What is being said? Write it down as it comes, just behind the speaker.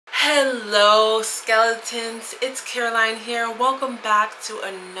Hello skeletons, it's Caroline here. Welcome back to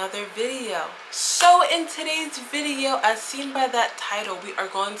another video. So in today's video, as seen by that title, we are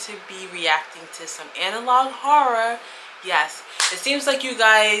going to be reacting to some analog horror. Yes, it seems like you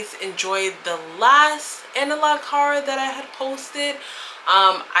guys enjoyed the last analog horror that I had posted.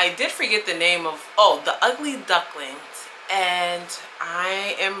 I did forget the name of, The Ugly Ducklings, and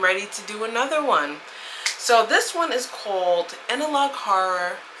I am ready to do another one. So this one is called Analog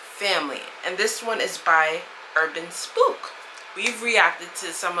Horror Family, and this one is by Urban Spook. We've reacted to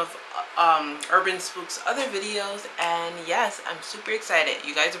some of Urban Spook's other videos, and yes, I'm super excited.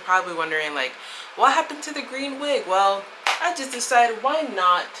 You guys are probably wondering, like, what happened to the green wig? Well, I just decided, why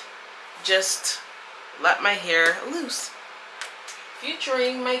not just let my hair loose,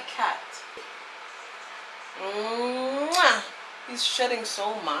 featuring my cat. Mwah! He's shedding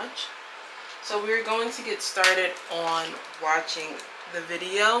so much. So we're going to get started on watching the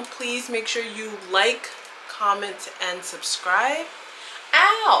video. Please make sure you like, comment, and subscribe.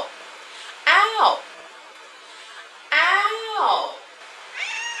 Ow! Ow! Ow!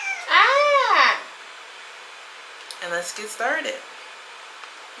 Ah! And let's get started.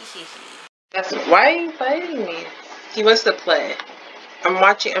 Why are you biting me? He wants to play.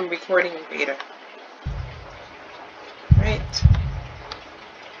 I'm recording Vader. Right.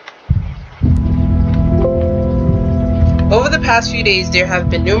 Over the past few days, there have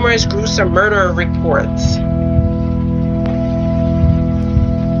been numerous gruesome murder reports.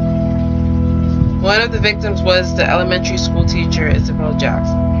 One of the victims was the elementary school teacher, Isabel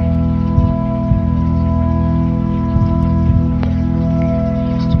Jackson.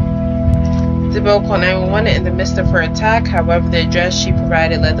 Isabel called 911 in the midst of her attack. However, the address she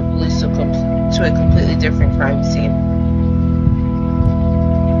provided led the police to a completely different crime scene.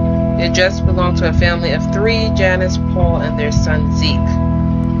 The address belonged to a family of 3, Janice, Paul, and their son Zeke.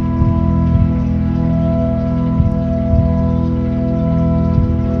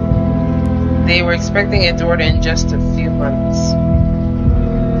 They were expecting a daughter in just a few months.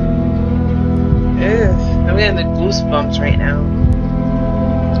 Ugh, I'm getting the goosebumps right now.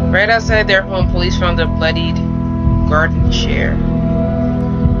 Right outside their home, police found a bloodied garden chair.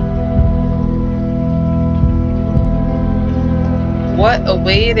 What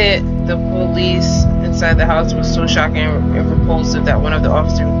awaited the police inside the house was so shocking and repulsive that one of the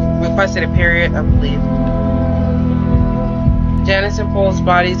officers requested a period of leave. Janice and Paul's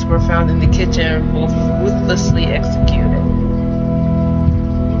bodies were found in the kitchen, both ruthlessly executed.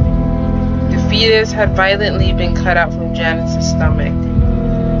 The fetus had violently been cut out from Janice's stomach.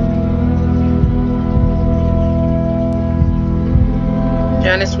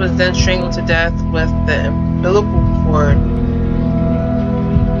 Janice was then strangled to death with the umbilical cord.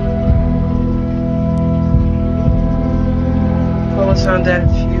 Paul was found dead a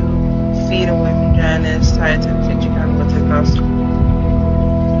few feet away from Janice, tied to the kitchen counter with his mouth.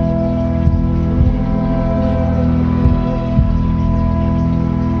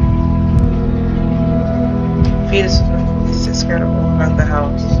 Fetus was scattered all around the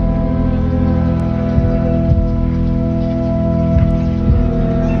house.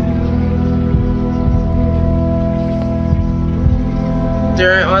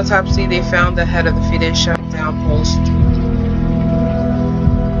 During autopsy, they found the head of the fetus shot down Paul's throat.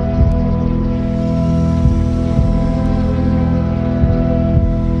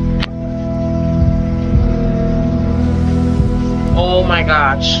 Oh my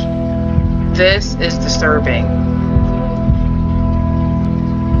gosh, this is disturbing.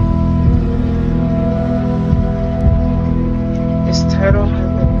 This title has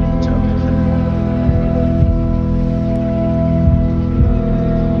been made.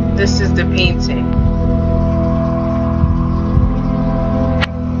 This is the painting.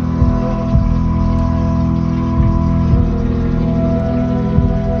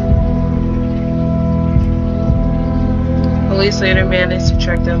 Police later managed to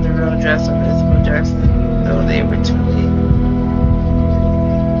track down the real address of Isabel Jackson, though they were too late.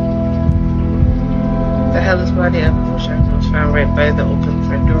 The headless body of Isabel Jackson was found right by the open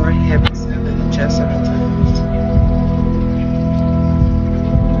front door. He had been stabbed in the chest several times.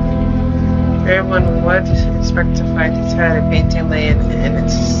 Everyone would expect to find his head a painting laying in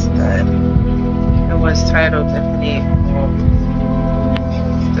its stead. It was titled Tiffany Home,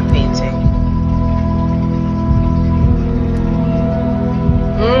 the painting.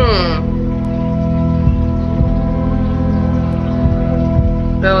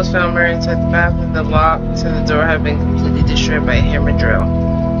 Bell was found buried inside the bathroom. The lock to the door had been completely destroyed by a hammer drill.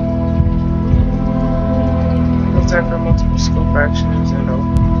 Looked like her multiple skull fractures and a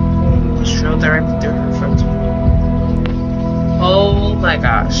hole was drilled directly through her front. Oh my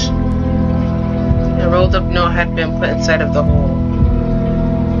gosh. A rolled up note had been put inside of the hole.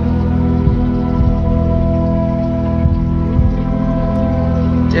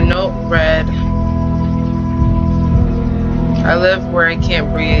 The note read, I live where I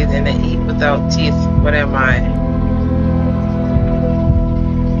can't breathe and I eat without teeth. What am I?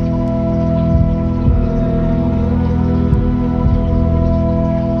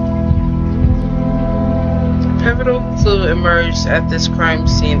 A pivotal clue emerged at this crime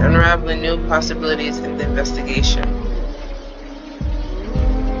scene, unraveling new possibilities in the investigation.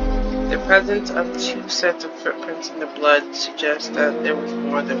 The presence of 2 sets of footprints in the blood suggests that there was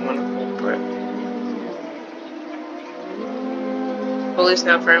more than one culprit. Police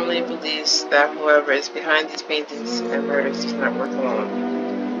now firmly believes that whoever is behind these paintings and murders does not work alone.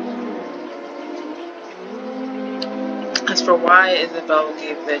 As for why Isabel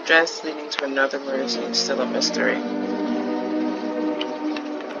gave the address leading to another murder scene is still a mystery.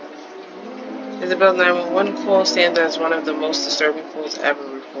 Isabel's 911 call stands as one of the most disturbing calls ever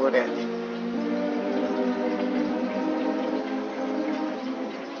recorded.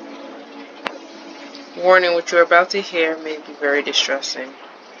 Warning, what you are about to hear may be very distressing.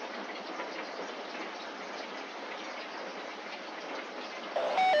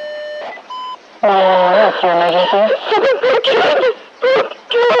 What's your emergency?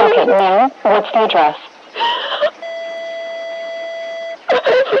 Okay, now, what's the address? They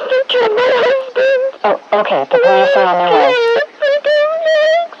killed my husband. Oh, okay, the police are on their way.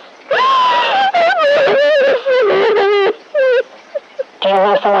 Do you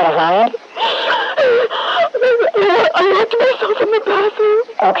have somewhere to hide? I locked myself in the bathroom.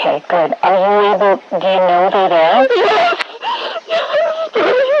 Okay, good. Are you able, do you know they're there? Yes,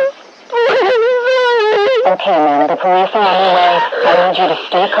 please. Okay, ma'am, the police are on their way. I need you to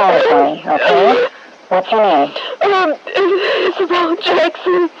stay calm for me, okay? What's your name? Isabel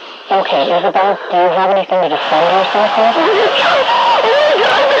Jackson. Okay, Isabel, do you have anything to defend yourself with? Oh my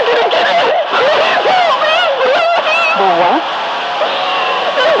God, they're gonna get it. Please help me. The what?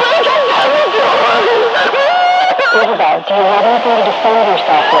 They're breaking down the door. Isabel, do you have anything to defend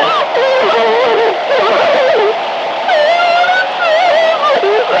yourself with?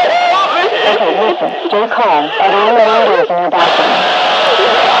 Okay, listen, stay calm. Are there any windows in your bathroom?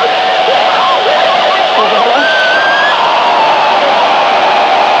 Isabel?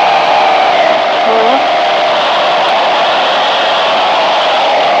 Hello?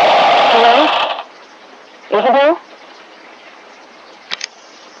 Hello? Isabel?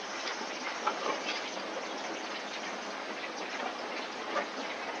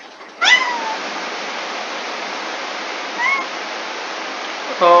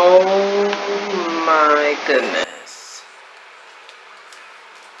 Oh my goodness.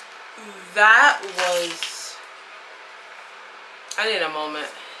 That was... I need a moment.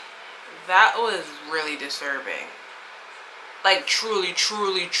 That was really disturbing. Like truly,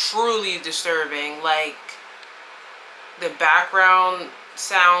 truly, truly disturbing. Like the background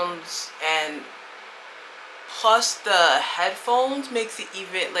sounds and plus the headphones makes it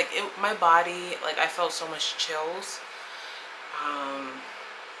even like my body, like I felt so much chills.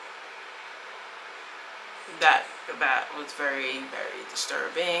 That was very, very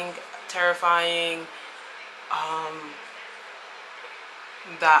disturbing, terrifying.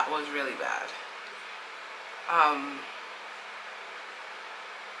 That was really bad.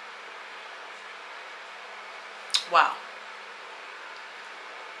 Wow.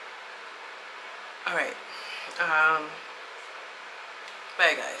 All right.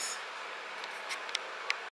 Bye guys.